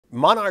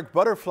Monarch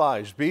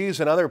butterflies, bees,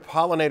 and other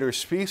pollinator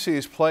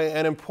species play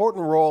an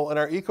important role in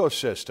our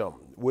ecosystem.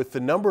 With the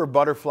number of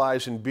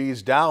butterflies and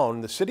bees down,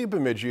 the city of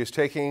Bemidji is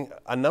taking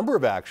a number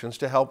of actions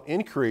to help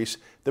increase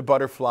the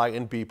butterfly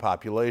and bee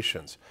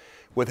populations.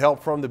 With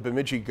help from the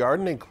Bemidji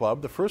Gardening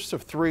Club, the first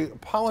of 3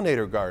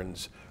 pollinator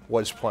gardens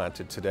was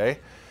planted today.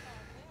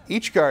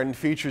 Each garden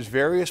features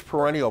various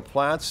perennial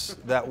plants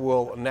that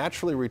will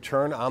naturally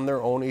return on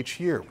their own each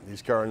year.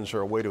 These gardens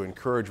are a way to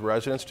encourage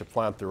residents to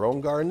plant their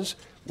own gardens,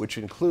 which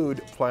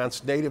include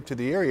plants native to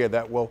the area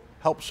that will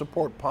help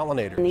support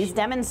pollinators. And these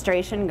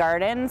demonstration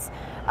gardens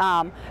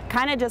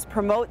kind of just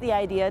promote the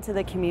idea to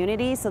the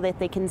community so that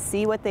they can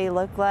see what they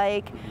look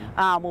like.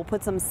 We'll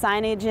put some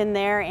signage in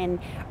there, and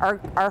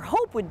our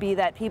hope would be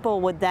that people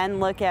would then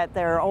look at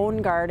their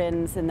own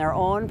gardens and their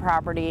own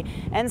property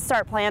and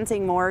start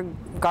planting more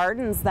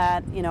gardens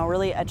that, you know,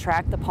 really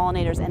attract the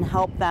pollinators and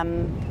help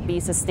them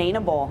be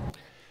sustainable.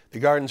 The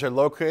gardens are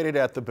located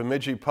at the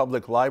Bemidji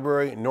Public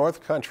Library,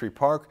 North Country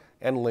Park,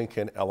 and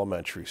Lincoln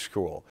Elementary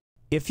School.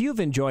 If you've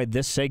enjoyed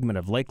this segment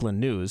of Lakeland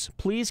News,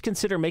 please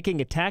consider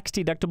making a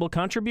tax-deductible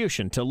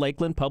contribution to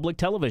Lakeland Public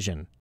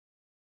Television.